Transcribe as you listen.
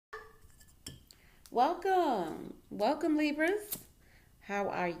Welcome. Welcome, Libras. How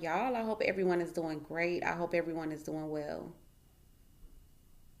are y'all? I hope everyone is doing great. I hope everyone is doing well.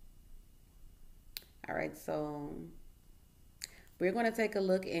 All right, so we're going to take a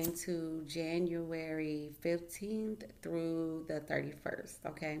look into January 15th through the 31st,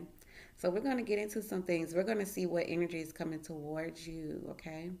 okay? So we're going to get into some things. We're going to see what energy is coming towards you,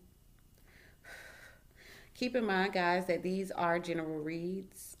 okay? Keep in mind, guys, that these are general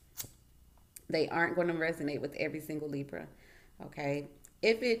reads. They aren't going to resonate with every single Libra, okay?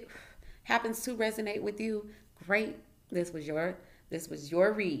 If it happens to resonate with you, great. This was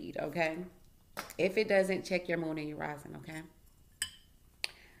your read, okay? If it doesn't, check your moon and your rising, okay?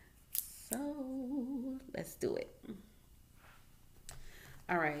 So let's do it.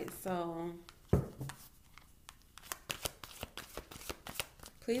 All right, so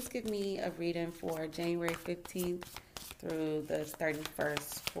please give me a reading for January 15th through the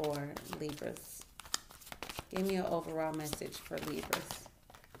 31st for Libras. Give me an overall message for Libras.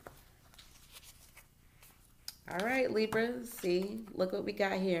 All right, Libras, see, look what we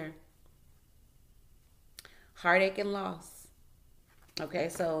got here. Heartache and loss. Okay,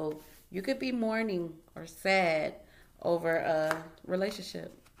 so you could be mourning or sad over a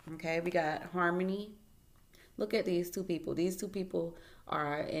relationship. Okay, we got harmony. Look at these two people. These two people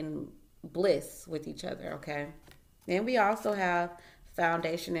are in bliss with each other. Okay, then we also have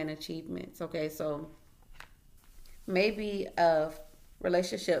foundation and achievements. Okay, so maybe a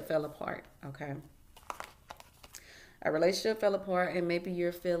relationship fell apart. Okay, a relationship fell apart, and maybe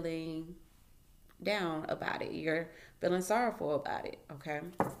you're feeling down about it. You're feeling sorrowful about it. Okay,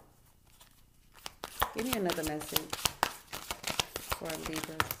 give me another message for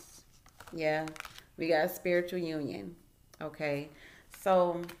Libras. Yeah, we got spiritual union. Okay,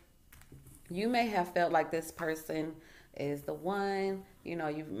 so you may have felt like this person is the one. You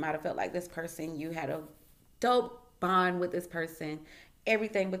might have felt like this person, you had a dope bond with this person.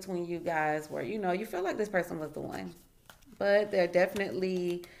 Everything between you guys were, you felt like this person was the one. But there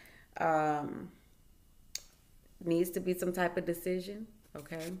definitely needs to be some type of decision.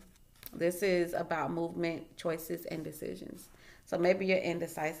 Okay, this is about movement, choices, and decisions. So maybe you're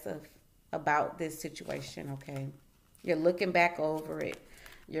indecisive about this situation. Okay, you're looking back over it.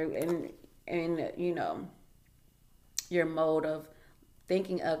 You're in your mode of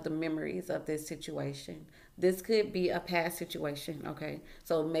thinking of the memories of this situation. This could be a past situation, okay?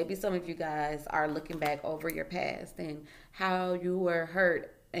 So maybe some of you guys are looking back over your past and how you were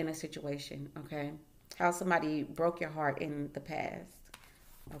hurt in a situation, okay? How somebody broke your heart in the past,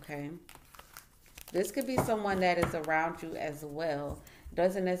 okay? This could be someone that is around you as well.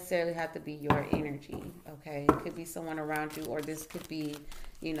 Doesn't necessarily have to be your energy, okay? It could be someone around you, or this could be,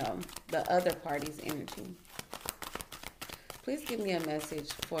 the other party's energy. Please give me a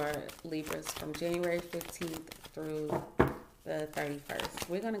message for Libras from January 15th through the 31st.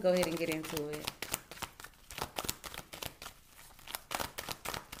 We're going to go ahead and get into it.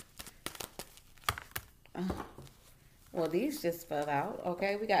 Well, these just fell out,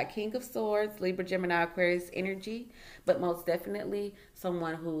 okay? We got King of Swords, Libra, Gemini, Aquarius energy, but most definitely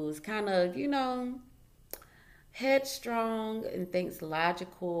someone who's kind of, headstrong and thinks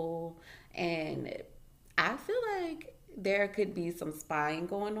logical. And I feel like there could be some spying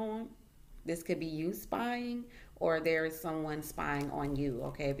going on. This could be you spying, or there is someone spying on you,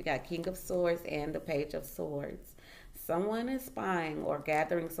 okay? We got King of Swords and the Page of Swords. Someone is spying or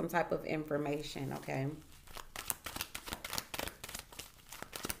gathering some type of information, okay?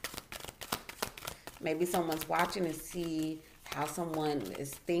 Maybe someone's watching to see how someone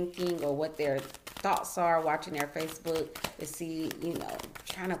is thinking or what their thoughts are, watching their Facebook to see,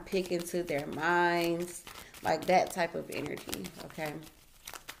 trying to pick into their minds, like that type of energy, okay?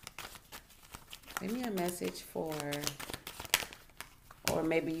 Give me a message for, or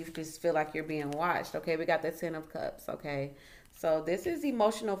maybe you just feel like you're being watched, okay? We got the Ten of Cups, okay? So this is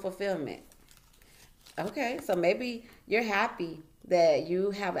emotional fulfillment. Okay, so maybe you're happy that you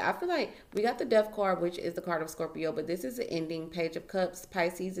have, I feel like we got the Death card, which is the card of Scorpio, but this is the ending. Page of Cups,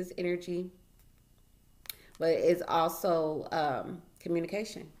 Pisces is energy, but it's also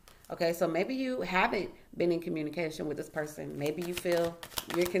communication. Okay, so maybe you haven't been in communication with this person. Maybe you feel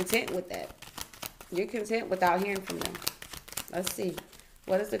you're content with that. You're content without hearing from them. Let's see.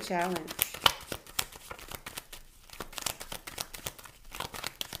 What is the challenge?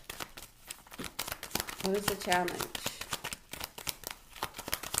 What is the challenge?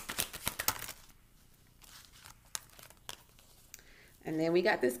 And then we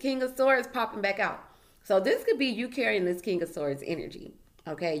got this King of Swords popping back out. So this could be you carrying this King of Swords energy.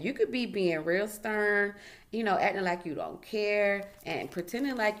 Okay, you could be being real stern, acting like you don't care and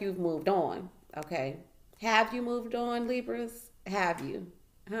pretending like you've moved on. Okay. Have you moved on, Libras? Have you?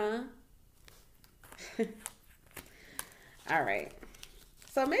 Huh? All right.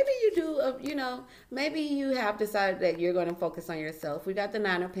 So maybe you do, maybe you have decided that you're going to focus on yourself. We got the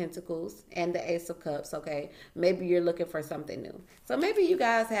Nine of Pentacles and the Ace of Cups, okay? Maybe you're looking for something new. So maybe you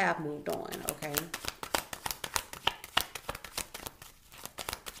guys have moved on, okay?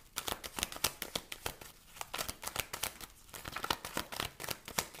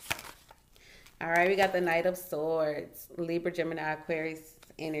 All right, we got the Knight of Swords, Libra, Gemini, Aquarius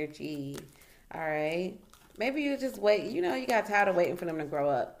energy. All right. Maybe you just wait, you got tired of waiting for them to grow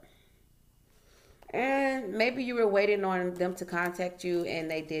up. And maybe you were waiting on them to contact you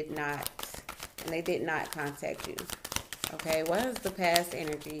and they did not. And they did not contact you. Okay, what is the past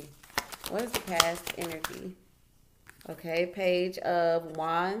energy? What is the past energy? Okay, Page of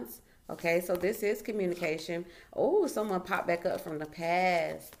Wands. Okay, so this is communication. Oh, someone popped back up from the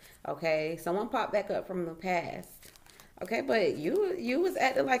past. Okay, someone popped back up from the past. Okay, but you was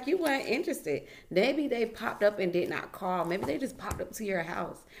acting like you weren't interested. Maybe they popped up and did not call. Maybe they just popped up to your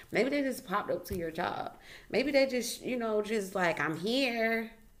house. Maybe they just popped up to your job. Maybe they just, just like, I'm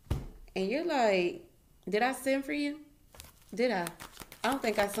here. And you're like, did I send for you? Did I? I don't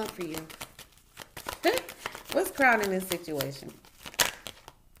think I sent for you. What's crowning this situation?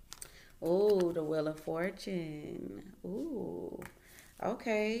 Oh, the Wheel of Fortune. Ooh,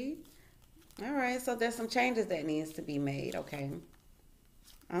 okay. All right, so there's some changes that needs to be made, okay?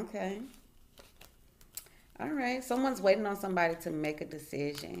 Okay. All right, someone's waiting on somebody to make a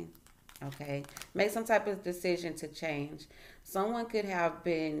decision, okay? Make some type of decision to change. Someone could have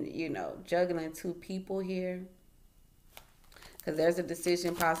been, juggling two people here because there's a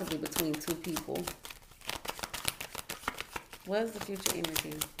decision possibly between two people. What is the future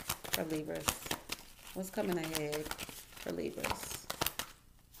energy for Libras? What's coming ahead for Libras?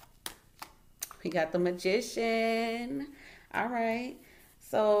 We got the Magician. All right.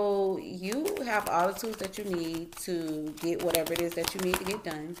 So you have all the tools that you need to get whatever it is that you need to get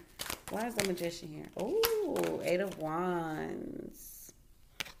done. Why is the Magician here? Oh, Eight of Wands.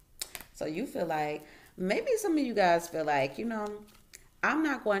 So you feel like, maybe some of you guys feel like, I'm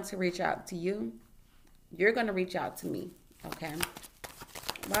not going to reach out to you. You're going to reach out to me. Okay.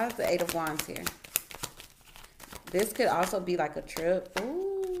 Why is the Eight of Wands here? This could also be like a trip. Ooh.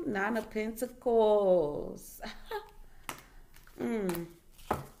 Nine of Pentacles.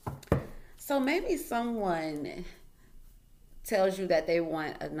 So maybe someone tells you that they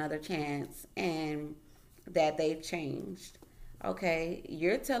want another chance and that they've changed. Okay,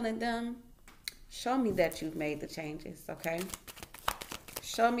 you're telling them, show me that you've made the changes. Okay,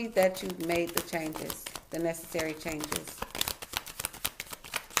 show me that you've made the changes, the necessary changes.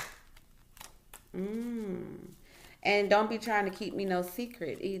 And don't be trying to keep me no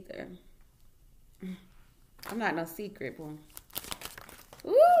secret either. I'm not no secret, boy.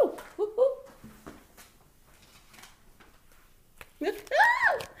 Ooh!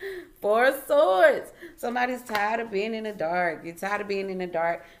 Four of Swords. Somebody's tired of being in the dark. You're tired of being in the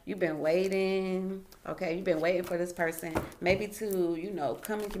dark. You've been waiting. Okay, you've been waiting for this person maybe to,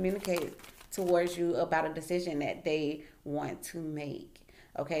 come and communicate towards you about a decision that they want to make.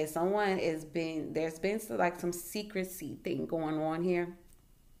 Okay, there's been like some secrecy thing going on here.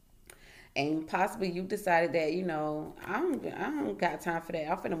 And possibly you decided that, I don't got time for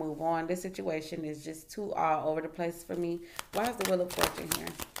that. I'm finna move on. This situation is just too all over the place for me. Why is the Wheel of Fortune here?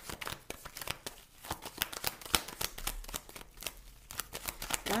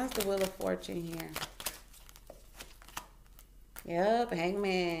 Why is the Wheel of Fortune here? Yep,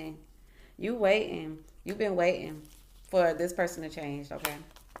 Hangman. You've been waiting for this person to change, okay?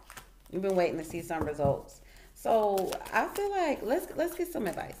 You've been waiting to see some results. So I feel like let's get some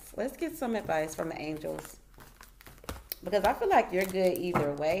advice. Let's get some advice from the angels. Because I feel like you're good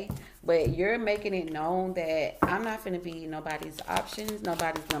either way, but you're making it known that I'm not going to be nobody's options,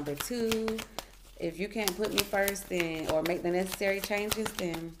 nobody's number two. If you can't put me first then or make the necessary changes,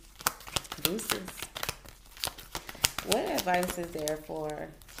 then deuces. What advice is there for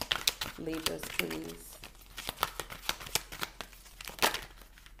Libras, please?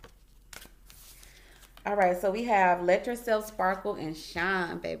 All right, so we have let yourself sparkle and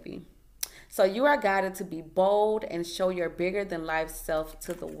shine, baby. So you are guided to be bold and show your bigger than life self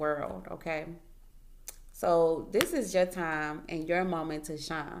to the world, okay? So this is your time and your moment to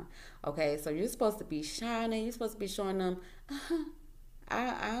shine, okay? So you're supposed to be shining. You're supposed to be showing them,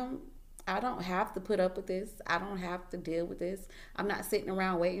 I don't have to put up with this. I don't have to deal with this. I'm not sitting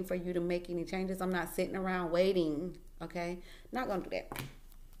around waiting for you to make any changes. I'm not sitting around waiting, okay? Not going to do that.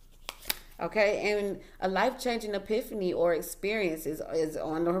 Okay, and a life-changing epiphany or experience is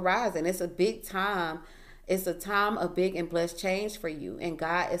on the horizon. It's a big time. It's a time of big and blessed change for you, and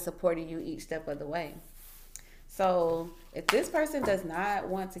God is supporting you each step of the way. So if this person does not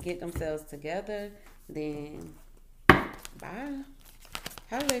want to get themselves together, then bye.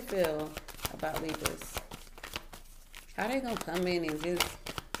 How do they feel about Libras? How they gonna come in and just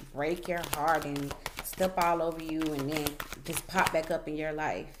break your heart and step all over you and then just pop back up in your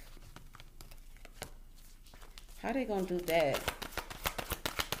life? How they gonna do that?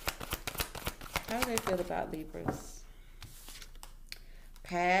 How do they feel about Libras?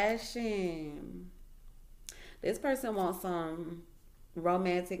 Passion. This person wants some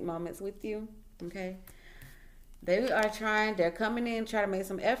romantic moments with you, okay? They're coming in, trying to make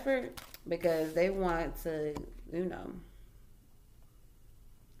some effort because they want to, you know.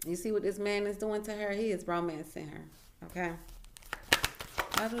 You see what this man is doing to her? He is romancing her, okay?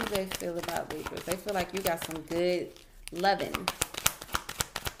 How do they feel about Libras? They feel like you got some good loving.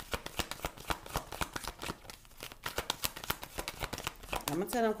 I'm going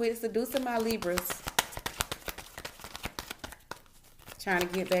to tell them quit seducing my Libras. Trying to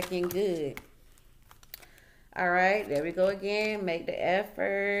get back in good. All right, there we go again. Make the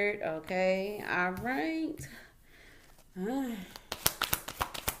effort. Okay, all right.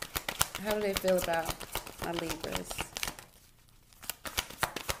 How do they feel about my Libras?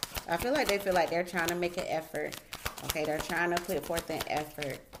 I feel like they feel like they're trying to make an effort. Okay, they're trying to put forth an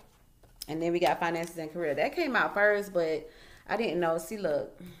effort. And then we got finances and career. That came out first, but I didn't know. See,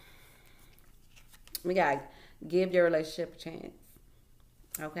 look. We got to give your relationship a chance.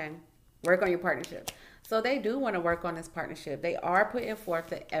 Okay? Work on your partnership. So they do want to work on this partnership. They are putting forth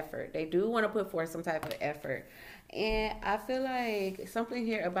the effort. They do want to put forth some type of effort. And I feel like something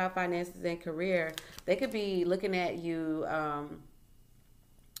here about finances and career, they could be looking at you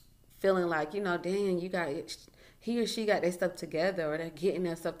feeling like, you know, dang, you got he or she got their stuff together, or they're getting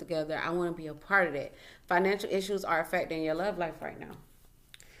their stuff together. I want to be a part of it. Financial issues are affecting your love life right now.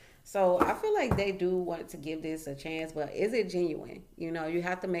 So I feel like they do want to give this a chance, but is it genuine? You know, you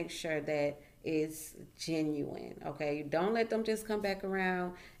have to make sure that it's genuine, okay? Don't let them just come back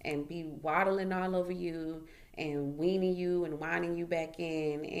around and be waddling all over you and weaning you and whining you back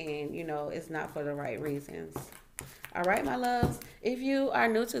in, and, you know, it's not for the right reasons. All right, my loves. If you are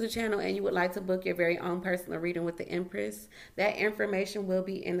new to the channel and you would like to book your very own personal reading with the Empress, that information will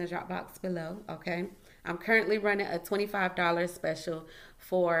be in the drop box below, okay? I'm currently running a $25 special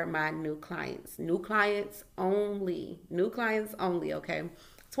for my new clients. New clients only. New clients only, okay?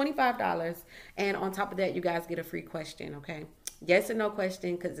 $25. And on top of that, you guys get a free question, okay? Yes or no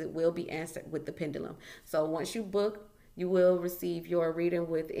question, because it will be answered with the pendulum. So once you book, you will receive your reading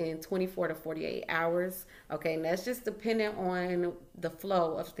within 24 to 48 hours, okay? And that's just dependent on the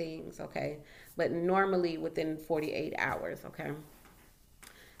flow of things, okay? But normally within 48 hours, okay?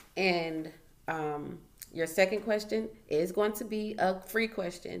 And your second question is going to be a free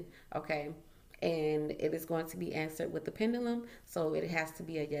question, okay? And it is going to be answered with the pendulum, so it has to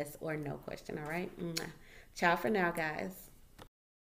be a yes or no question, all right? Ciao for now, guys.